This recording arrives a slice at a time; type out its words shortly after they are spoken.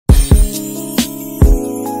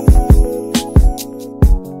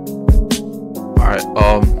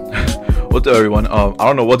What's up, everyone? I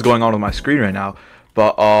don't know what's going on with my screen right now,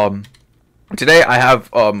 but today I have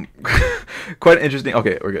quite an interesting.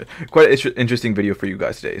 Okay, we're good. Quite an interesting video for you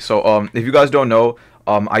guys today. So if you guys don't know,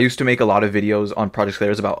 I used to make a lot of videos on Project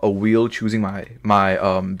Slayers about a wheel, choosing my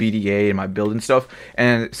BDA and my build and stuff.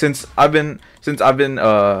 And since I've been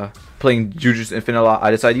playing Jujutsu Infinite a lot,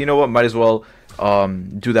 I decided, you know what, might as well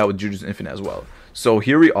do that with Jujutsu Infinite as well. So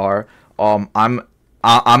here we are. I'm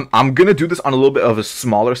gonna do this on a little bit of a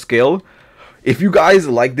smaller scale. If you guys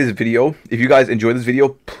like this video, if you guys enjoy this video,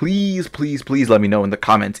 please let me know in the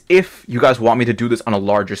comments if you guys want me to do this on a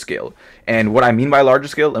larger scale. And what I mean by larger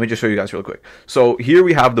scale, let me just show you guys real quick. So here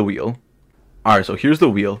we have the wheel. Alright, so here's the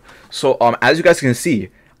wheel. So as you guys can see,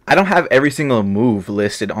 I don't have every single move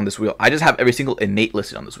listed on this wheel. I just have every single innate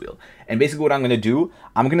listed on this wheel. And basically what I'm going to do,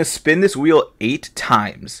 I'm going to spin this wheel 8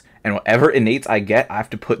 times. And whatever innates I get, I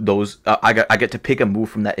have to put those, I get to pick a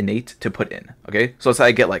move from that innate to put in. Okay? So let's say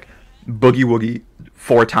I get like Boogie Woogie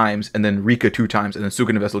 4 times, and then Rika 2 times, and then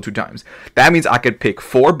Sukin Vessel 2 times. That means I could pick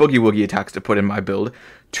 4 Boogie Woogie attacks to put in my build,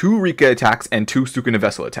 2 Rika attacks, and 2 Sukin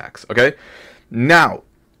Vessel attacks. Okay? Now,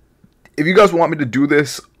 if you guys want me to do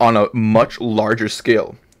this on a much larger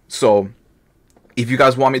scale, so if you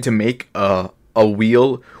guys want me to make a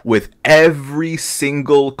wheel with every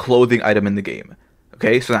single clothing item in the game,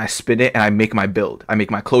 okay, so then I spin it and I make my build. I make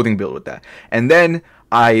my clothing build with that. And then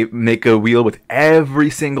I make a wheel with every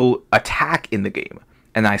single attack in the game.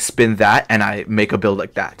 And I spin that and I make a build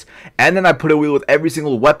like that. And then I put a wheel with every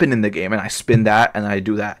single weapon in the game and I spin that and I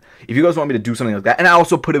do that. If you guys want me to do something like that, and I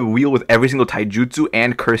also put a wheel with every single taijutsu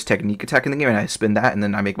and curse technique attack in the game and I spin that and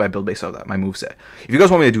then I make my build based on that, my moveset. If you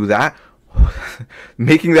guys want me to do that,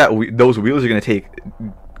 making those wheels are going to take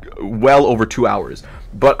well over 2 hours.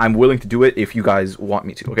 But I'm willing to do it if you guys want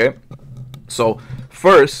me to, okay? So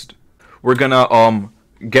first, we're gonna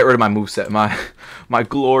get rid of my moveset, my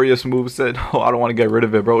glorious moveset. Oh, I don't want to get rid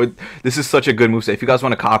of it, bro. This is such a good moveset. If you guys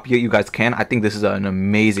want to copy it, you guys can. I think this is an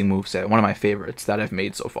amazing moveset, one of my favorites that I've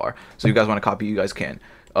made so far. So if you guys want to copy, you guys can.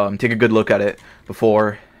 Take a good look at it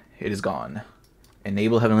before it is gone.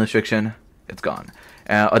 Enable Heavenly Restriction. It's gone.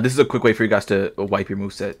 This is a quick way for you guys to wipe your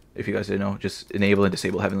moveset. If you guys didn't know, just enable and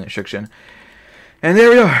disable Heavenly Restriction. And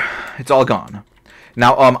there we are. It's all gone.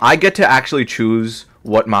 Now, I get to actually choose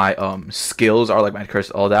what my skills are, like my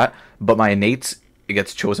curse, all that. But my innates, it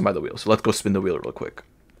gets chosen by the wheel. So let's go spin the wheel real quick.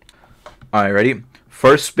 Alright, ready?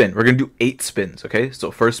 First spin. We're going to do 8 spins, okay?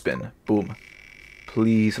 So first spin. Boom.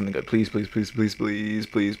 Please, something good. Please. Blood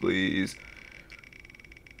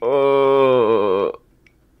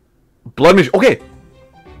manipulation. Okay.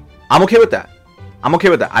 I'm okay with that.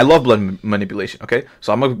 I love blood manipulation, okay?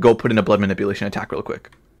 So I'm going to go put in a blood manipulation attack real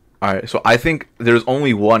quick. Alright, so I think there's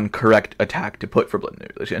only one correct attack to put for blood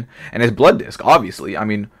manipulation. And it's Blood Disc, obviously. I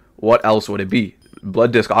mean, what else would it be?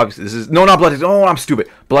 Blood Disc, obviously. This is... No, not Blood Disc. Oh, I'm stupid.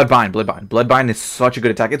 Bloodbind. Bloodbind is such a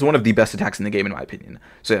good attack. It's one of the best attacks in the game, in my opinion.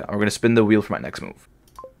 So yeah, we're going to spin the wheel for my next move.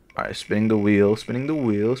 Alright, spinning the wheel.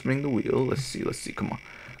 Let's see.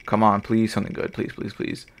 Come on, please. Something good.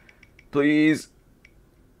 Please.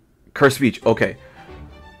 Curse speech. Okay.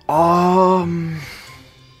 I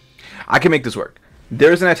can make this work.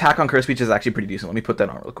 There's an attack on curse speech that's actually pretty decent. Let me put that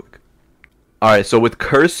on real quick. Alright, so with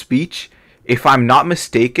curse speech, if I'm not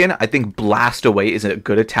mistaken, I think blast away is a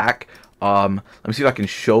good attack. Let me see if I can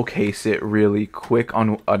showcase it really quick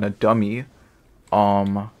on a dummy.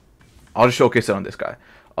 I'll just showcase it on this guy.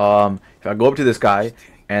 If I go up to this guy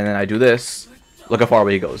and then I do this, look how far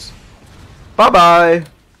away he goes. Bye-bye.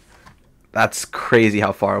 That's crazy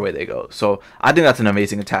how far away they go. So I think that's an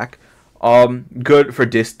amazing attack. Good for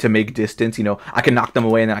to make distance. You know, I can knock them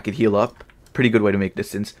away and then I can heal up. Pretty good way to make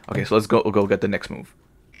distance. Okay, so let's go get the next move.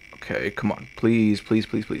 Okay, come on, please.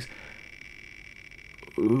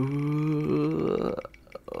 Ooh.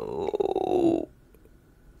 Oh.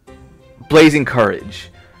 Blazing Courage.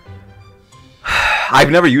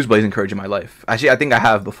 I've never used Blazing Courage in my life. Actually, I think I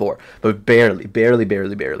have before, but barely.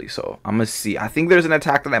 So I'm gonna see. I think there's an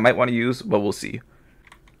attack that I might want to use, but we'll see.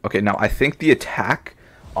 Okay, now I think the attack.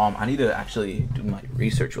 I need to actually do my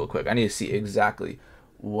research real quick. I need to see exactly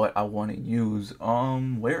what I want to use.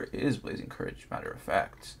 Where is Blazing Courage? Matter of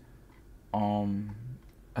fact.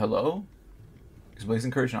 Hello? Is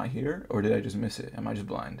Blazing Courage not here, or did I just miss it? Am I just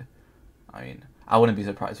blind? I mean, I wouldn't be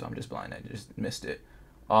surprised if I'm just blind. I just missed it.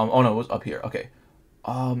 Oh no, it was up here. Okay.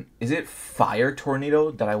 Is it Fire Tornado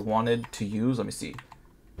that I wanted to use? Let me see.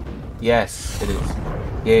 Yes, it is.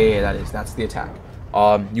 Yeah, that's the attack.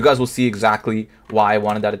 You guys will see exactly why I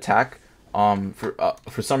wanted that attack.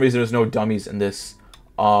 For some reason, there's no dummies in this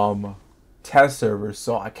test server,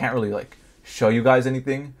 so I can't really like show you guys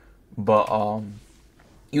anything. But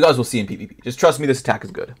You guys will see in PvP. Just trust me, this attack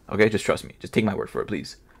is good. Okay, just trust me. Just take my word for it,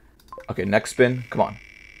 please. Okay, next spin. Come on.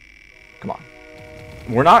 Come on.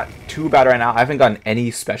 We're not too bad right now. I haven't gotten any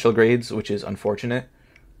special grades, which is unfortunate.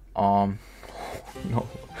 No.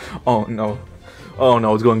 Oh, no. Oh,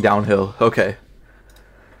 no, it's going downhill. Okay.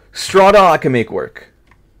 Straw Doll I can make work.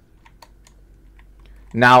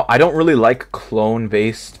 Now, I don't really like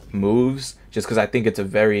clone-based moves, just because I think it's a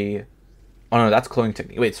very... Oh, no, that's cloning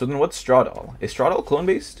technique. Wait, so then what's Straw Doll? Is Straw Doll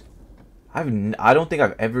clone-based? I don't think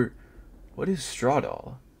I've ever... What is Straw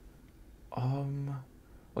Doll?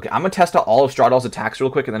 Okay, I'm going to test out all of Straw Doll's attacks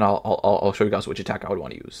real quick, and then I'll show you guys which attack I would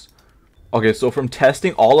want to use. Okay, so from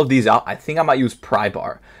testing all of these out, I think I might use Pry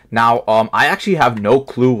Bar. Now, I actually have no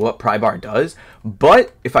clue what Pry Bar does,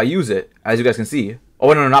 but if I use it, as you guys can see...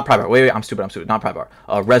 Oh, no, not Pry Bar. Wait, I'm stupid. Not Pry Bar.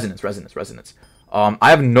 Resonance. I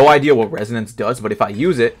have no idea what Resonance does, but if I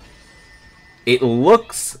use it, it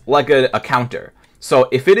looks like a counter. So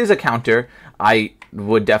if it is a counter, I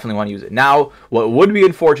would definitely want to use it. Now, what would be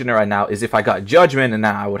unfortunate right now is if I got Judgment, and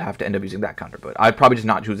then I would have to end up using that counter. But I'd probably just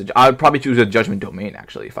not choose I'd probably choose a Judgment Domain,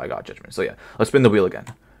 actually, if I got Judgment. So yeah, let's spin the wheel again.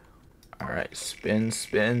 Alright, spin,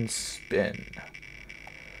 spin, spin.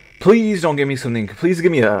 Please don't give me something. Please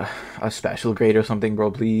give me a special grade or something,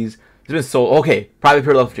 bro, please. It's been so... Okay, Private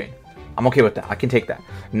Pure Love Train. I'm okay with that. I can take that.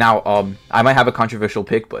 Now, I might have a controversial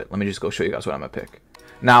pick, but let me just go show you guys what I'm going to pick.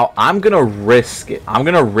 Now, I'm going to risk it.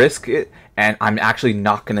 And I'm actually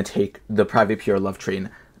not going to take the Private Pure Love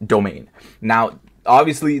Train domain. Now,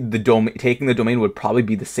 obviously, taking the domain would probably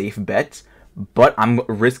be the safe bet, but I'm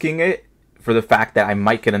risking it for the fact that I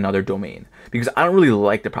might get another domain. Because I don't really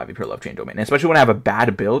like the Private Pure Love Train domain. And especially when I have a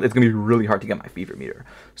bad build, it's going to be really hard to get my fever meter.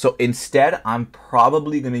 So instead, I'm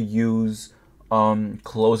probably going to use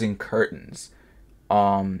Closing Curtains.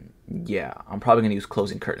 Yeah, I'm probably going to use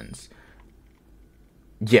Closing Curtains.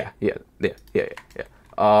 Yeah.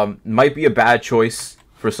 Might be a bad choice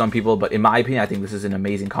for some people, but in my opinion, I think this is an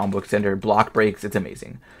amazing combo extender. Block breaks, it's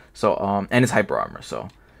amazing. So, and it's hyper armor, so,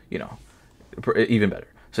 you know, even better.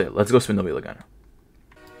 So yeah, let's go spin the wheel again.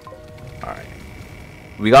 Alright.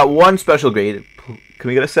 We got one special grade. Can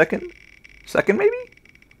we get a second? Second, maybe?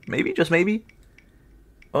 Maybe? Just maybe?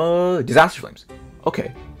 Disaster Flames.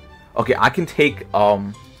 Okay. Okay, I can take,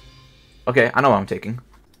 okay, I know what I'm taking.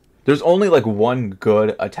 There's only, like, one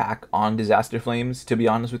good attack on Disaster Flames, to be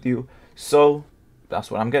honest with you. So,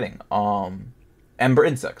 that's what I'm getting. Ember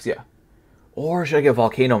Insects, yeah. Or should I get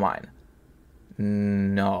Volcano Mine?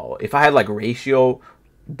 No. If I had, like, Ratio,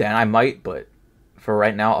 then I might, but for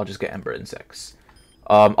right now, I'll just get Ember Insects.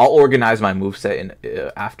 I'll organize my moveset in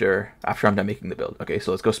after I'm done making the build. Okay,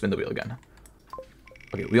 so let's go spin the wheel again.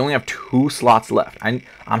 Okay, we only have 2 slots left. I'm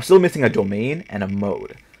still missing a domain and a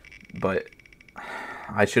mode, but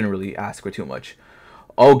I shouldn't really ask for too much.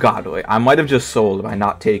 Oh god, wait, I might have just sold by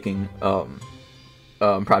not taking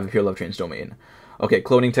Private Pure Love Train's domain. Okay,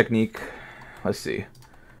 cloning technique. Let's see.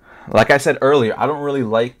 Like I said earlier, I don't really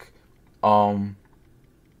like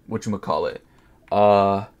whatchamacallit,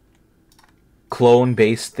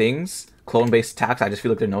 clone-based things, clone-based attacks. I just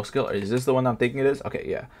feel like they're no skill. Is this the one I'm thinking it is? Okay,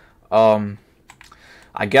 yeah.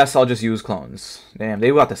 I guess I'll just use clones. Damn,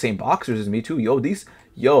 they got the same boxers as me too. Yo,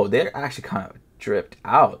 they're actually kind of dripped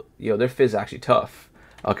out. Yo, their fizz is actually tough.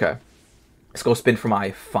 Okay, let's go spin for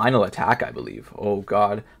my final attack, I believe. Oh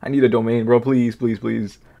god, I need a domain, bro. Please, please,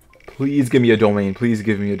 please. Please give me a domain. Please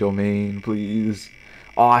give me a domain, please.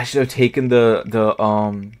 Oh, I should have taken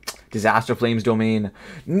the Disaster Flames domain.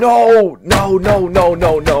 No!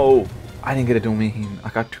 I didn't get a domain. I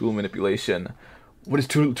got Tool Manipulation. What does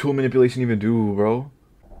tool Manipulation even do, bro?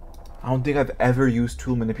 I don't think I've ever used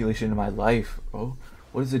Tool Manipulation in my life, bro.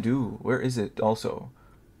 What does it do? Where is it also?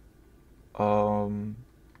 Tool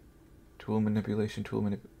Manipulation,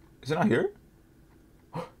 Is it not here?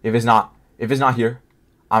 If it's not here,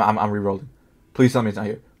 I'm re-rolling. Please tell me it's not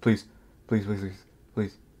here. Please.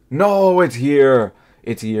 No, it's here.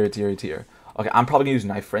 It's here. Okay, I'm probably gonna use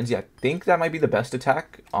Knife Frenzy. I think that might be the best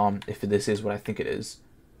attack. If this is what I think it is.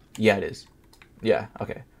 Yeah, it is. Yeah,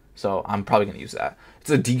 okay. So I'm probably gonna use that. It's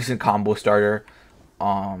a decent combo starter.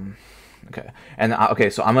 Okay. And okay,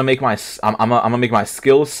 so I'm gonna make my gonna make my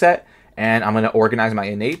skills set, and I'm gonna organize my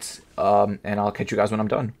innates. And I'll catch you guys when I'm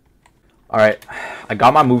done. All right, I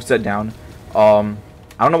got my moveset down.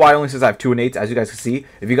 I don't know why it only says I have 2 innates, as you guys can see.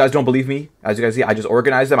 If you guys don't believe me, as you guys see, I just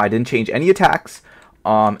organized them. I didn't change any attacks.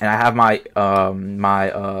 And I have my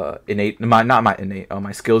my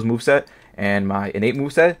skills moveset and my innate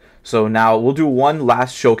moveset. So now we'll do one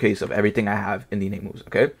last showcase of everything I have in the innate moves,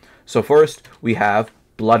 okay? So first, we have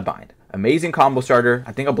Bloodbind. Amazing combo starter.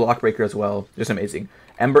 I think a block breaker as well. Just amazing.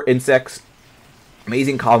 Ember Insects.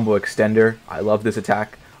 Amazing combo extender. I love this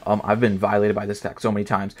attack. I've been violated by this attack so many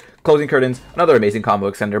times. Closing Curtains, another amazing combo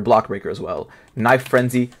extender. Block Breaker as well. Knife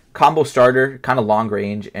Frenzy, combo starter, kind of long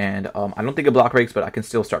range, and I don't think it block breaks, but I can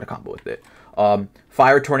still start a combo with it.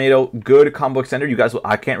 Fire Tornado, good combo extender. You guys,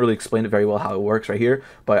 I can't really explain it very well how it works right here,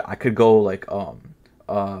 but I could go like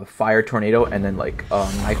Fire Tornado and then like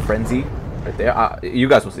Knife Frenzy right there. You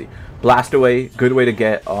guys will see. Blast Away, good way to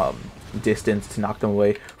get distance to knock them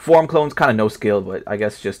away. Form Clones, kind of no skill, but I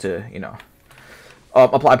guess just to, you know,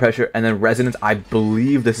 apply pressure. And then Resonance, I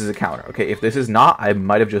believe this is a counter. Okay, if this is not, I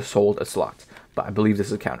might have just sold a slot, but I believe this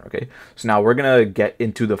is a counter. Okay, so now we're gonna get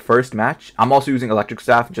into the first match. I'm also using Electric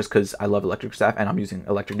Staff just because I love Electric Staff, and I'm using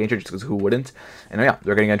Electric Nature just because who wouldn't. And yeah,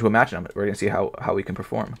 we're gonna get into a match, and we're gonna see how we can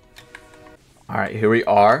perform. All right, here we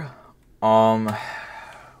are.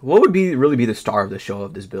 What would really be the star of the show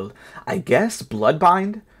of this build? I guess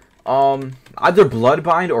Bloodbind. Either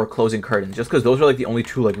Bloodbind or Closing Curtains, just because those are like the only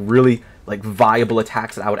two like really like viable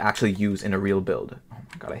attacks that I would actually use in a real build. Oh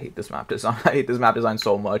my god, I hate this map design. I hate this map design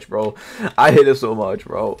so much, bro. I hate it so much,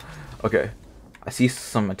 bro. Okay, I see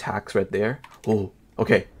some attacks right there. Oh,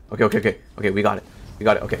 okay, we got it. We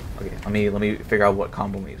got it. Okay. Let me figure out what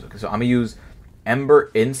combo we use. Okay, so I'm gonna use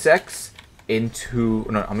Ember Insects into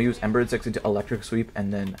I'm gonna use Ember Insects into Electric Sweep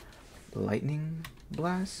and then Lightning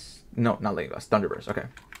Blast. No, not Lightning Blast. Thunderburst. Okay,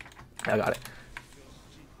 I got it.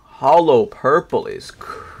 Hollow Purple is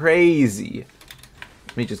crazy.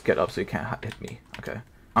 Let me just get up so you can't hit me. Okay,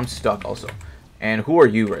 I'm stuck also. And who are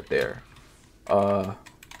you right there? Okay.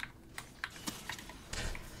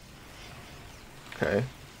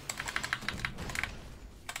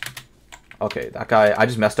 Okay, that guy, I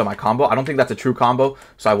just messed up my combo. I don't think that's a true combo,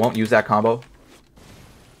 so I won't use that combo.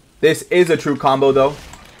 This is a true combo, though.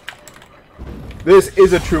 This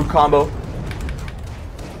is a true combo.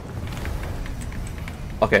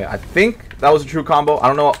 Okay, I think that was a true combo.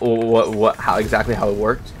 I don't know how exactly it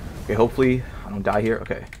worked. Okay, hopefully I don't die here.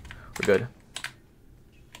 Okay, we're good.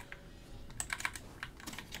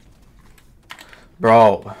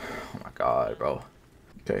 Bro, oh my god, bro.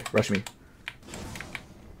 Okay, rush me.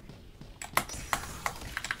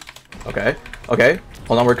 Okay,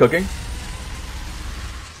 hold on, we're cooking.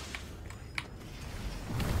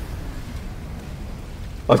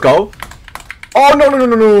 Let's go. Oh,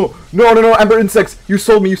 no, Ember Insects. You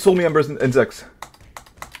sold me Ember Insects.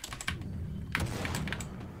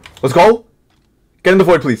 Let's go. Get in the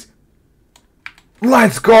void, please.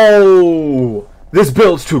 Let's go. This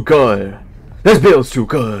build's too good. This build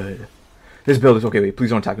is okay, wait, please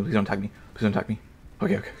don't attack me.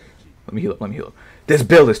 Okay. Let me heal up. This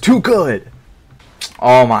build is too good.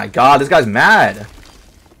 Oh my god, this guy's mad.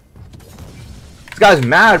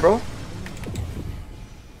 Bro.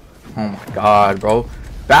 Oh my god, bro.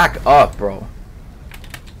 Back up, bro.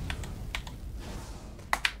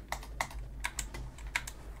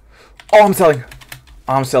 Oh, I'm selling.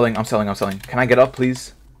 Can I get up,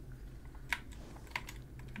 please?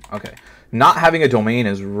 Okay. Not having a domain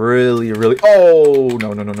is really... Oh,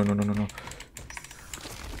 no.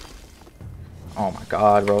 Oh my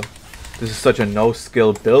god, bro. This is such a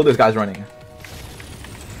no-skill build this guy's running.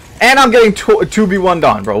 And I'm getting 2v1'd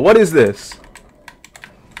on, bro. What is this?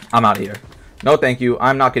 I'm out of here. No, thank you.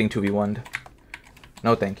 I'm not getting 2v1'd.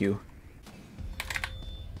 No, thank you.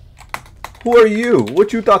 Who are you?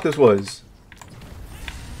 What you thought this was?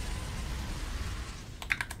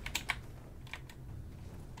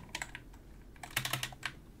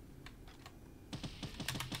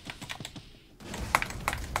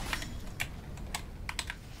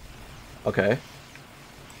 Okay.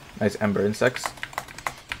 Nice Ember Insects.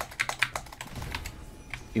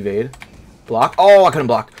 Evade. Block. Oh, I couldn't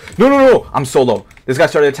block. No. I'm so low. This guy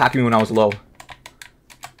started attacking me when I was low.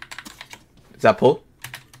 Is that pull?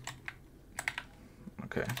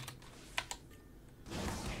 Okay.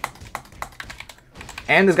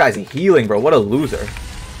 And this guy's healing, bro. What a loser.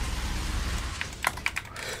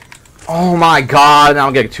 Oh my god. Now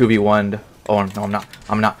I'm getting 2v1'd. Oh, no,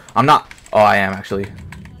 I'm not. Oh, I am, actually.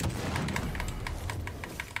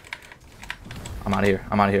 I'm out of here.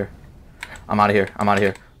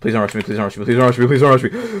 Please don't rush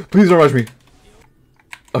me.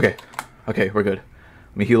 Okay, we're good.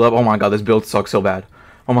 Let me heal up. Oh my god, this build sucks so bad.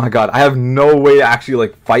 Oh my god, I have no way to actually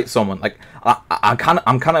like fight someone. Like I'm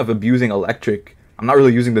kind of abusing electric. I'm not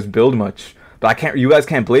really using this build much, but I can't. You guys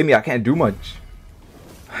can't blame me. I can't do much.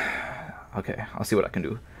 Okay, I'll see what I can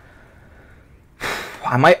do.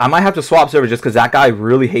 I might have to swap servers just because that guy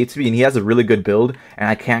really hates me and he has a really good build and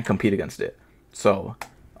I can't compete against it. So,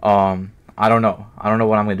 I don't know. I don't know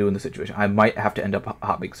what I'm gonna do in this situation. I might have to end up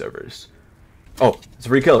hopping servers. Oh, it's a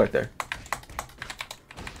free kill right there.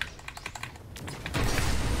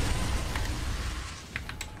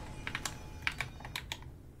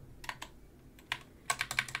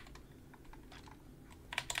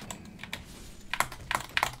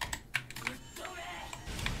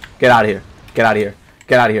 Get out of here. Get out of here.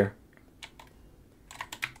 Get out of here.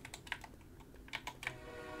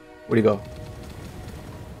 Where'd he go?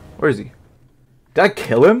 Where is he? Did I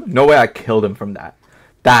kill him? No way I killed him from that.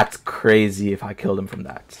 That's crazy if I killed him from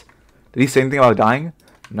that. Did he say anything about dying?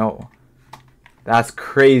 No. That's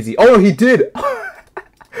crazy. Oh, no, he did!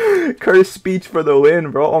 Curse speech for the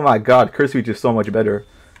win, bro. Oh my god, curse speech is so much better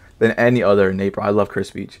than any other innate, bro. I love curse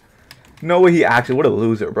speech. No way he actually... What a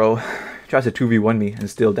loser, bro. Tries to 2v1 me and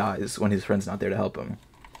still dies when his friend's not there to help him.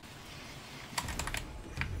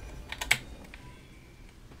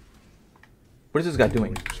 What is this guy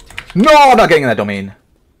doing? No, I'm not getting in that domain.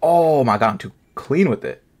 Oh my god, I'm too clean with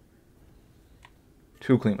it.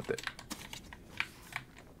 Too clean with it.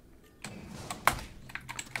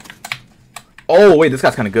 Oh, wait, this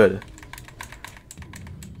guy's kind of good.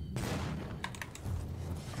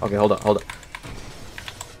 Okay, hold up, hold up.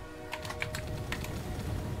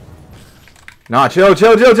 Nah, chill.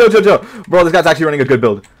 Bro, this guy's actually running a good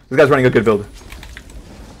build. This guy's running a good build.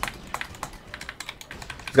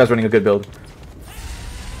 This guy's running a good build.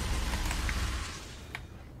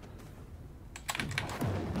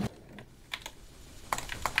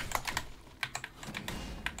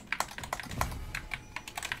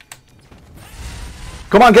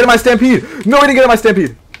 Come on, get in my stampede! No, he didn't get in my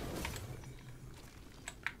stampede!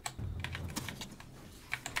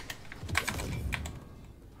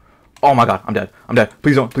 Oh my god, I'm dead. I'm dead.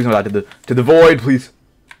 Please don't die to the void, please.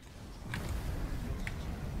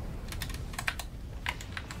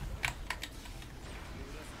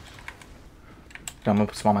 I'm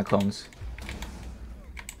gonna spawn my clones.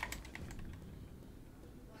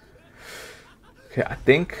 Okay, I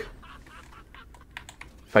think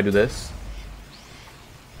if I do this.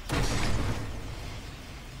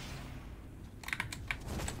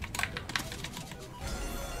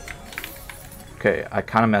 Okay, I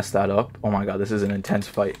kind of messed that up. Oh my god, this is an intense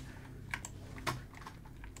fight.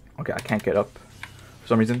 Okay, I can't get up for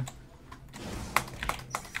some reason.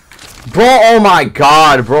 Bro, oh my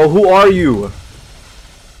god, bro, who are you?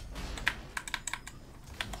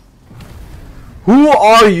 Who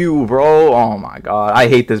are you, bro? Oh my god, I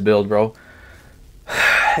hate this build, bro.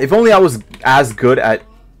 If only I was as good at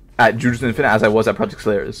Jujutsu Infinite as I was at Project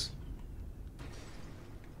Slayers.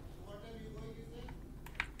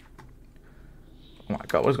 Oh my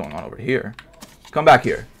god, what is going on over here? Come back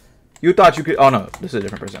here. You thought you could... Oh no, this is a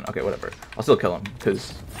different person. Okay, whatever. I'll still kill him,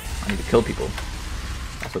 because I need to kill people.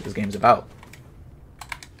 That's what this game's about.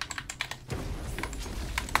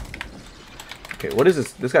 Okay, what is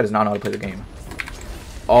this? This guy does not know how to play the game.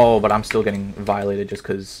 Oh, but I'm still getting violated just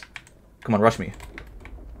because... Come on, rush me.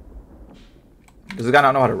 Does this guy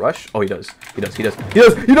not know how to rush? Oh, he does. He does.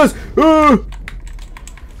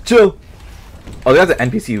 Chill. Oh, that's an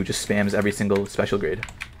NPC who just spams every single special grade.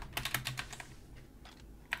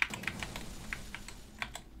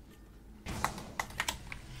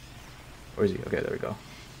 Where is he? Okay, there we go.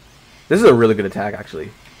 This is a really good attack, actually.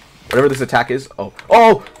 Whatever this attack is. Oh.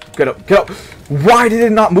 Oh! Get up. Get up. Why did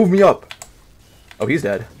it not move me up? Oh, he's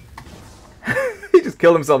dead. He just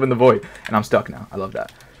killed himself in the void. And I'm stuck now. I love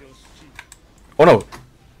that. Oh, no.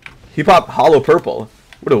 He popped hollow purple.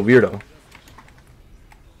 What a weirdo.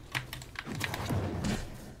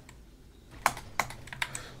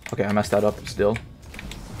 Okay, I messed that up still.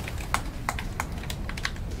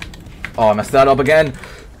 Oh, I messed that up again.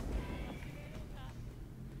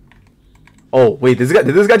 Oh, wait, did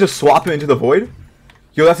this guy just swap him into the void?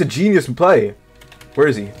 Yo, that's a genius play. Where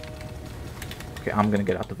is he? Okay, I'm gonna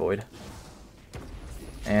get out the void.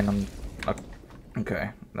 And I'm... Okay,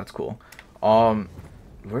 that's cool.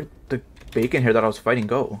 Where'd the bacon here that I was fighting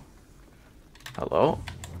go? Hello?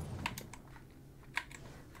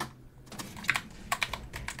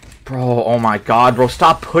 Bro, oh my god, bro,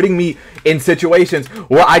 stop putting me in situations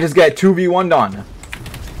where I just get 2v1'd on.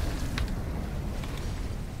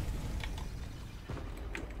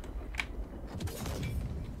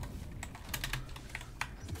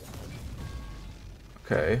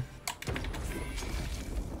 Okay.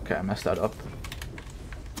 Okay, I messed that up.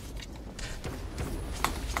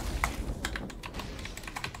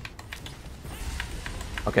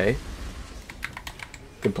 Okay.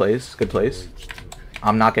 Good plays, good plays.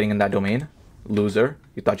 I'm not getting in that domain. Loser.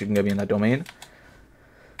 You thought you can get me in that domain.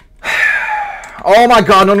 Oh my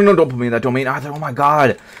god, no, don't put me in that domain either. Oh my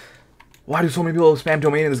god. Why do so many people spam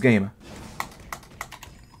domain in this game?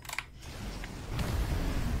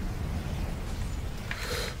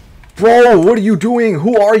 Bro, what are you doing?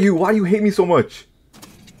 Who are you? Why do you hate me so much?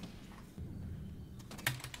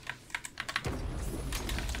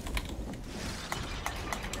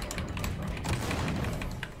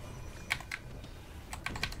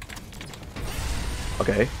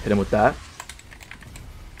 Okay, hit him with that.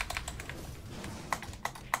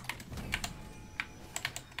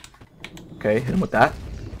 Okay, hit him with that.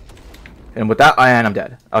 Hit him with that, and I'm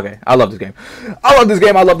dead. Okay, I love this game. I love this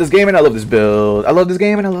game, I love this game, and I love this build. I love this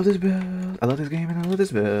game, and I love this build. I love this game, and I love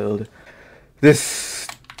this build. This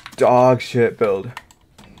dog shit build.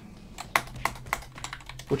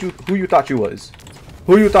 Who you thought you was?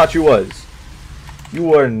 Who you thought you was? You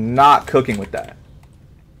were not cooking with that.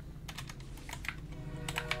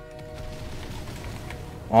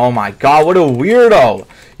 Oh my god, what a weirdo!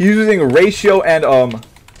 He's using ratio and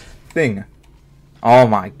thing. Oh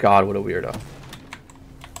my god, what a weirdo.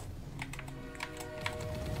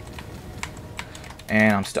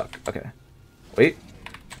 And I'm stuck. Okay. Wait.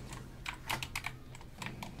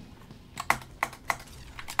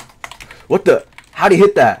 What the? How'd he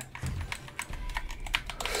hit that?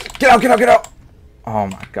 Get out, get out, get out! Oh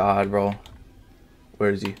my god, bro.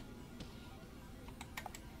 Where is he?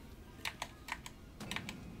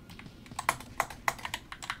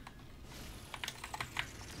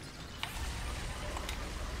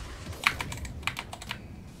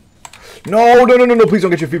 No, no, no, no, no, please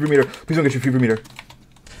don't get your fever meter. Please don't get your fever meter.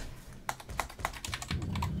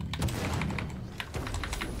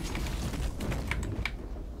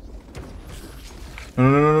 No,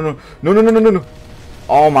 no, no, no, no, no, no, no, no, no.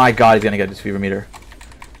 Oh my god, he's gonna get his fever meter.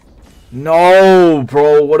 No,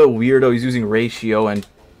 bro, what a weirdo. He's using ratio and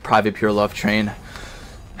private pure love train.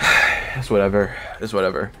 It's whatever. It's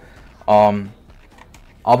whatever. I'll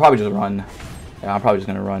probably just run. Yeah, I'm probably just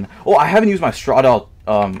gonna run. Oh, I haven't used my Straw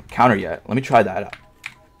counter yet. Let me try that out.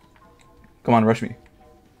 Come on, rush me.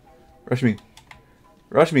 Rush me.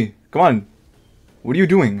 Rush me. Come on. What are you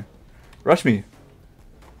doing? Rush me.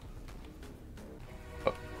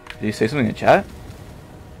 Oh, did you say something in chat?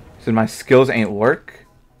 He said my skills ain't work.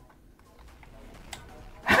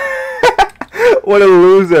 What a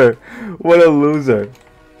loser. What a loser.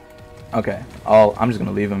 Okay. I'm just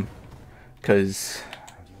gonna leave him. Cause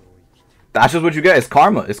that's just what you get. It's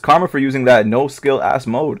karma. It's karma for using that no skill ass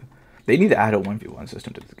mode. They need to add a 1v1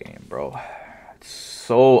 system to this game, bro. It's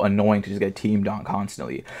so annoying to just get teamed on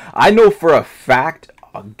constantly. I know for a fact,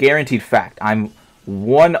 a guaranteed fact, I'm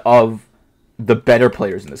one of the better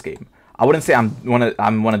players in this game. I wouldn't say I'm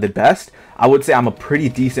one of the best. I would say I'm a pretty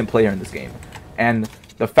decent player in this game. And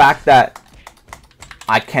the fact that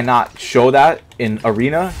I cannot show that in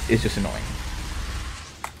arena is just annoying.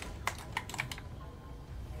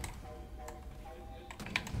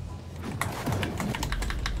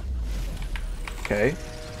 Okay.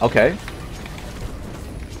 Okay.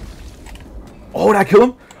 Oh, did I kill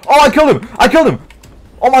him? Oh, I killed him! I killed him!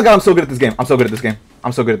 Oh my god, I'm so good at this game. I'm so good at this game.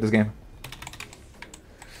 I'm so good at this game.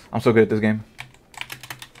 I'm so good at this game.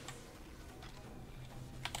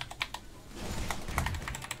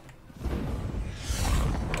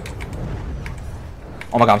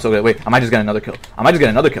 Oh my god, I'm so good. Wait, I might just get another kill. I might just get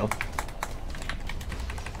another kill.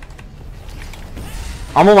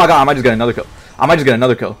 Oh my god, I might just get another kill. I might just get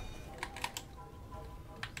another kill.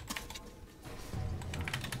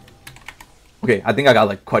 Okay, I think I got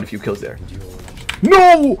like quite a few kills there.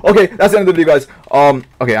 No! Okay, that's the end of the video, guys.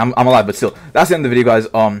 Okay, I'm alive, but still. That's the end of the video, guys.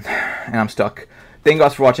 And I'm stuck. Thank you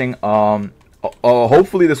guys for watching.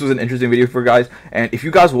 Hopefully this was an interesting video for you guys. And if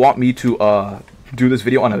you guys want me to do this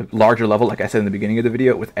video on a larger level, like I said in the beginning of the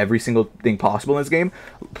video, with every single thing possible in this game,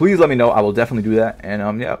 please let me know. I will definitely do that.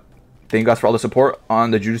 And yeah, thank you guys for all the support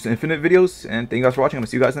on the Jujutsu Infinite videos. And thank you guys for watching. I'm gonna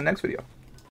see you guys in the next video.